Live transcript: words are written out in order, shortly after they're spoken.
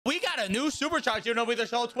got a new Supercharged MLB The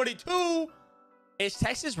Show 22. It's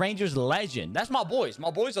Texas Rangers legend. That's my boys. My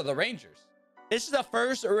boys are the Rangers. This is the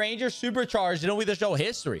first Rangers Supercharged MLB The Show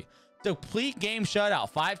history. Complete game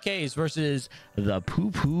shutout, 5Ks versus the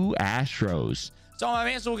poo-poo Astros. So my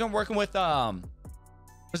man, so we're working with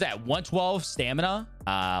what's that? 112 stamina,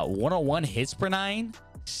 101 hits per 9,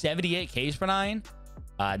 78 Ks per 9,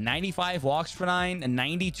 95 walks per 9, and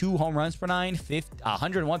 92 home runs per 9,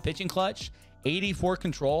 101 pitching clutch, 84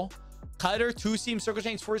 control, cutter, 2-seam circle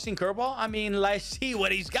change, 4-seam curveball. I mean, let's see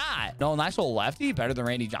what he's got. No, nice little lefty, better than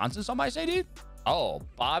Randy Johnson, somebody say, dude. Oh,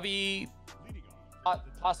 Bobby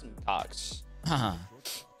Tossing Cox.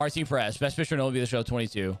 Martin Perez, best pitcher in MLB The Show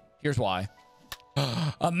 22. Here's why.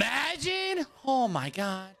 Imagine. Oh my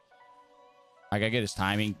God. I gotta get his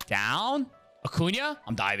timing down. Acuna,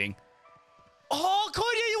 I'm diving. Oh, Acuna,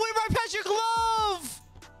 you went right past your glove.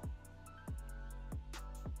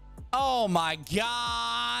 Oh my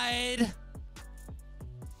God.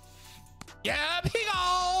 Yeah, he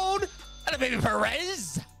gone. And a baby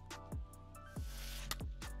Perez.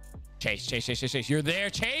 Chase. You're there,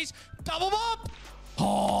 Chase. Double up.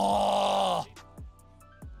 Oh.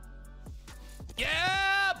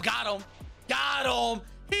 Yeah. Got him.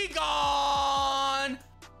 He gone.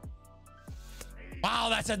 Wow,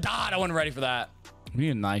 that's a dot. I wasn't ready for that. We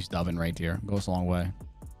need a nice dubbing right here. Goes a long way.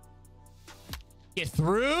 Get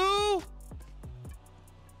through.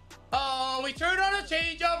 Oh, we turned on a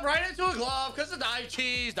changeup right into a glove because of dive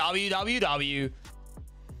cheese. WWW.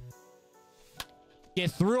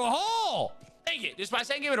 Get through a hole. Dang it. This is my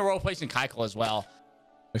second game in a row placing Keuchel as well.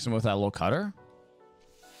 Mix him with that little cutter.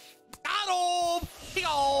 Got him. He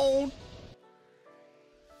gone.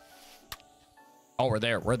 Oh, we're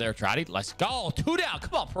there. Trotty. Let's go. 2 down.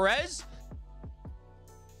 Come on, Perez.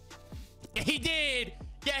 Yeah, he did.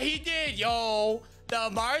 Yo, the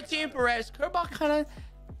Martin Perez curveball kind of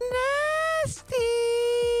nasty.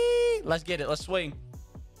 Let's get it. Let's swing.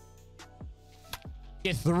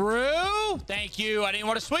 Get through. Thank you. I didn't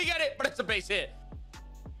want to swing at it, but it's a base hit.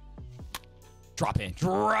 Drop in.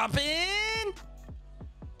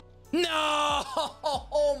 No.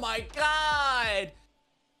 Oh my God.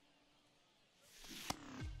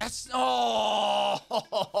 That's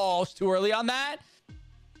it's too early on that.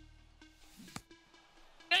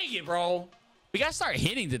 Dang it, bro. We gotta start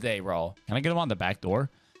hitting today, bro. Can I get him on the back door?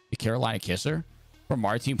 The Carolina Kisser from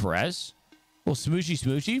Martin Perez. Little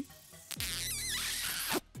smoochy.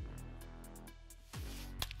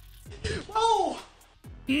 Oh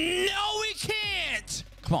no, we can't.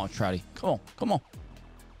 Come on, Trotty. Come on.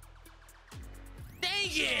 Dang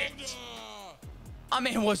it. My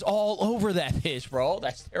man was all over that pitch, bro.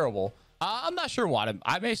 That's terrible. I'm not sure what.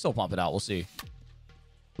 I may still pump it out. We'll see.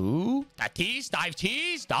 Ooh, that tease, dive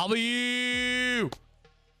tease, W.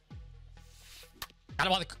 Got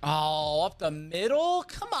him on the, up the middle.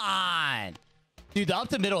 Come on, dude. The up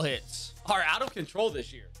the middle hits are out of control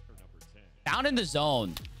this year. Down in the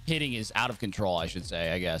zone, hitting is out of control. I should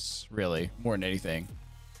say. I guess really more than anything.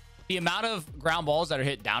 The amount of ground balls that are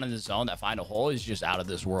hit down in the zone that find a hole is just out of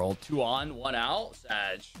this world. 2 on, 1 out.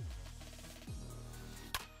 Sag.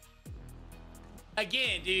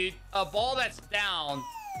 Again, dude, a ball that's down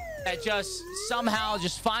that just somehow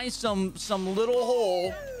just finds some little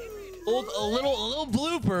hole, a little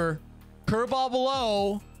blooper, curveball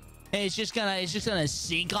below, and it's just gonna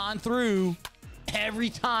sink on through every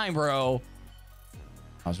time, bro.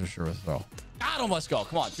 I was for sure with throw. Got him. Let's go.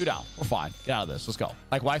 Come on, 2 down. We're fine. Get out of this. Let's go.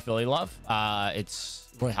 Like, why Philly love? It's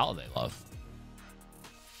Roy Halladay love.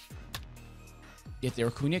 Get there,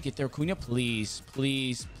 Acuna. Please.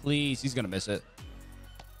 He's gonna miss it.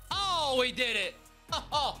 Oh, we did it.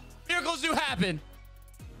 Oh, miracles do happen.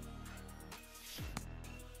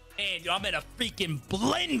 Man, dude, I'm in a freaking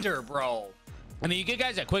blender, bro. I mean, you get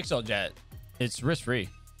guys at Quicksell Jet. It's risk-free.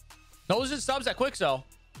 Those are subs at Quicksell.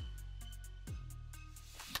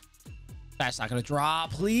 That's not gonna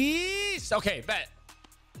drop, please. Okay, bet.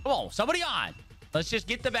 Come on, somebody on. Let's just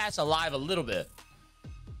get the bats alive a little bit.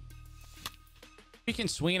 We can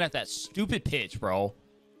swing at that stupid pitch, bro.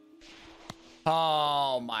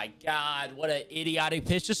 Oh my God, what an idiotic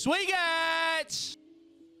pitch to swing at.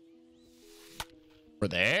 We're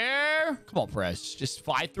there. Come on, Perez. Just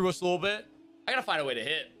fly through us a little bit. I gotta find a way to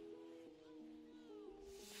hit.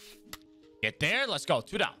 Get there. Let's go.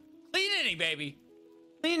 2 down. Clean inning, baby.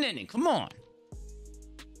 Clean inning. Come on.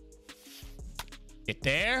 Get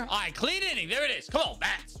there. All right, clean inning. There it is. Come on,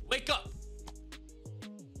 bats. Wake up.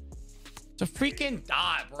 It's a freaking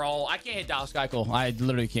dot, bro. I can't hit Dallas Keuchel. I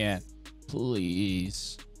literally can't.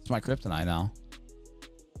 Please. It's my kryptonite now.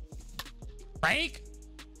 Frank?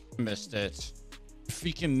 Missed it.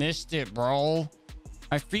 Freaking missed it, bro.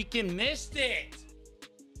 I freaking missed it.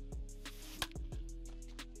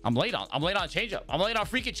 I'm late on changeup. I'm late on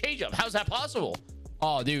freaking changeup. How's that possible?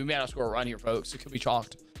 Oh, dude, we may have to score a run here, folks. It could be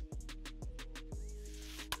chalked.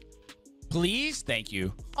 Please? Thank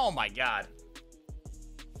you. Oh, my God.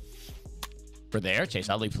 We're there. Chase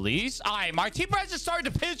Utley, please. All right, Martin Perez is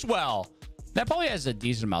starting to pitch well. That probably has a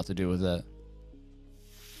decent amount to do with it.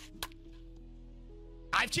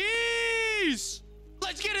 Jeez!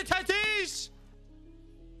 Let's get it, Tatis!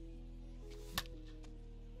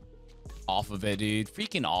 Off of it, dude.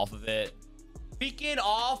 Freaking off of it. Freaking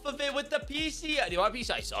off of it with the PCI. Dude, my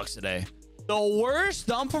PCI sucks today. The worst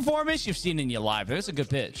thumb performance you've seen in your life. It was a good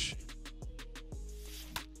pitch.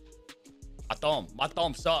 My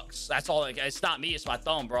thumb sucks. That's all. It's not me. It's my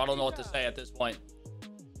thumb, bro. I don't know what to say at this point.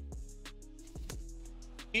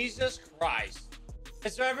 Jesus Christ.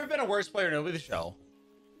 Has there ever been a worse player in MLB The Show?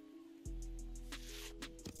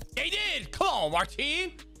 They did. Come on,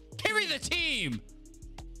 Martin. Carry the team.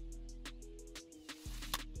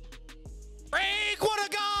 Frank, what a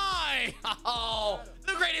guy. Oh,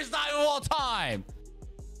 the greatest dive of all time.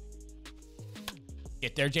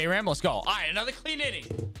 Get there, J-Ram. Let's go. All right, another clean inning.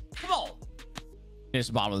 Come on. It's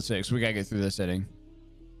the bottom of the sixth. We got to get through this inning.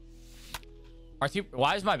 Martin,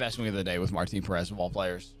 why is my best wing of the day with Martin Perez of all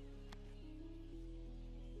players?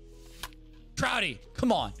 Trouty,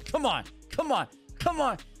 come on. Come on. Come on. Come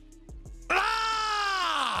on.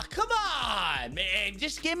 Ah! Come on, man.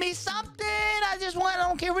 Just give me something. I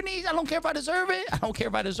don't care what needs. I don't care if I deserve it. I don't care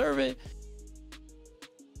if I deserve it.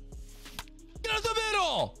 Get out the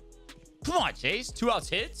middle. Come on, Chase. 2 outs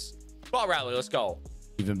hits. Ball rally. Let's go.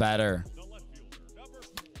 Even better.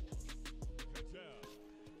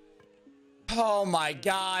 Oh my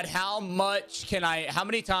God. How many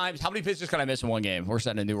pitches can I miss in one game? We're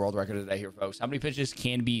setting a new world record today here, folks. How many pitches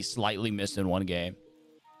can be slightly missed in one game?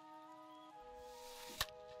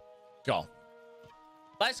 Go.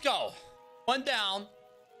 Let's go. 1 down.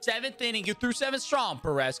 7th inning. You threw 7 strong,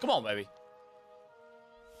 Perez. Come on, baby.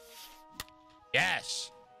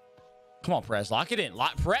 Yes. Come on, Perez. Lock it in.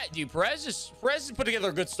 Perez has put together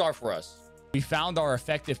a good start for us. We found our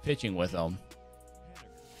effective pitching with him.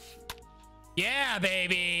 Yeah,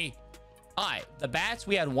 baby. All right. The bats,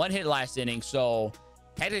 we had 1 hit last inning. So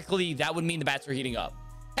technically, that would mean the bats are heating up.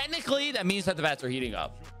 Technically, that means that the bats are heating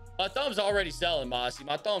up. My thumb's already selling, Mossy.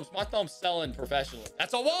 My thumb's selling professionally.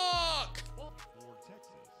 That's a walk.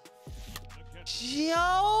 Joe.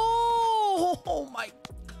 Oh, my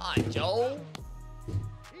God, Joe.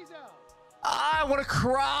 I want to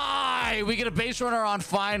cry. We get a base runner on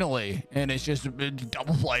finally. And it's just a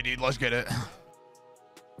double play, dude. Let's get it.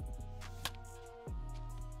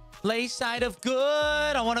 Lay side of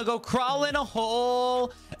good. I want to go crawl in a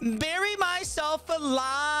hole. Bury myself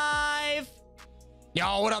alive.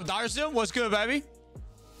 Yo, what up, Darcy? What's good, baby?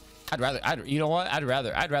 You know what? I'd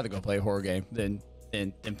rather go play a horror game than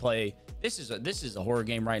play. This is a horror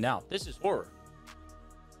game right now. This is horror.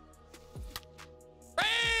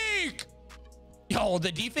 Break! Yo,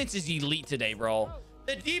 the defense is elite today, bro.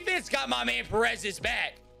 The defense got my man Perez's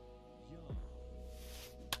back.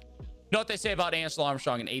 You know what they say about Ansel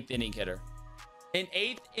Armstrong, an 8th inning hitter? An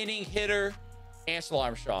 8th inning hitter, Ansel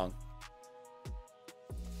Armstrong.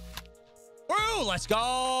 Woo, let's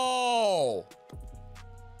go.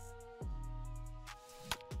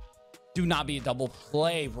 Do not be a double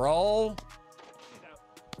play, bro.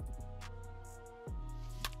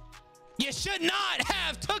 You should not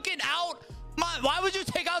have taken out why would you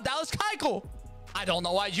take out Dallas Keuchel? I don't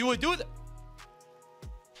know why you would do that.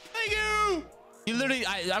 Thank you. You literally,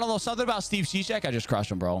 I don't know, something about Steve Cishek. I just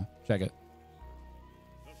crushed him, bro. Check it.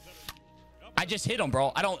 I just hit him,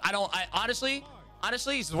 bro. I honestly,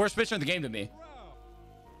 he's the worst pitcher in the game to me.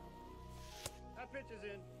 That pitch is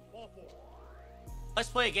in. Ball 4. Let's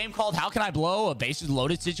play a game called How Can I Blow? A bases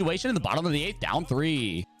loaded situation in the bottom of the 8th, down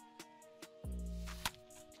 3.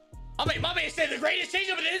 My man said the greatest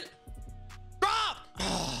changeup of this. Drop!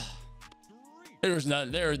 There was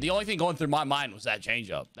none there. The only thing going through my mind was that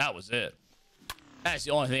changeup. That was it. That's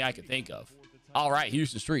the only thing I could think of. All right,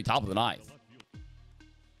 Houston Street, top of the 9th.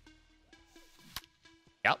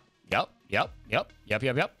 Yep.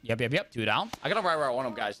 2 down. I got him right where I want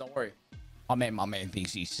him, guys. Don't worry. My man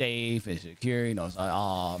thinks he's safe and secure. He knows,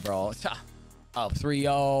 oh, bro. Up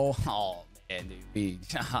 3-0. Oh, man, dude.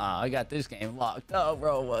 I got this game locked up,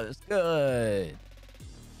 bro. What's good?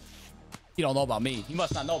 He don't know about me. He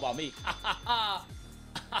must not know about me.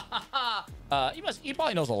 He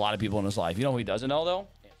probably knows a lot of people in his life. You know who he doesn't know, though?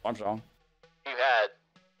 Yeah, Armstrong. You had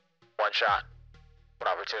 1 shot, 1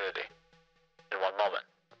 opportunity, in 1 moment.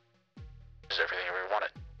 Is everything you ever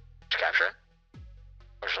wanted? Did you capture it?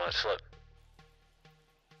 Or just let it slip?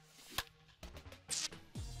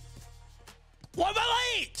 Why am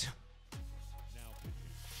I late?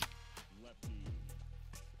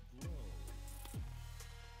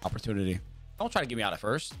 Opportunity. Don't try to get me out at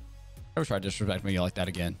first. Never try to disrespect me like that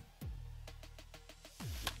again.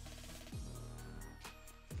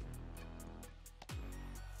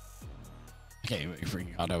 Okay, you're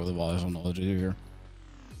freaking out over the ball. I don't know what to do here.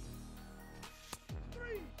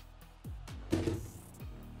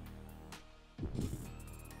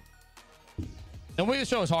 MLB The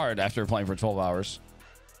Show is hard after playing for 12 hours.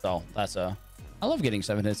 So that's I love getting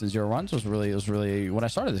 7 hits and 0 runs. It was really when I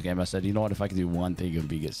started this game, I said, you know what, if I could do one thing, it would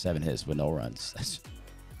be get 7 hits with no runs. That's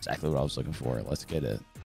exactly what I was looking for. Let's get it.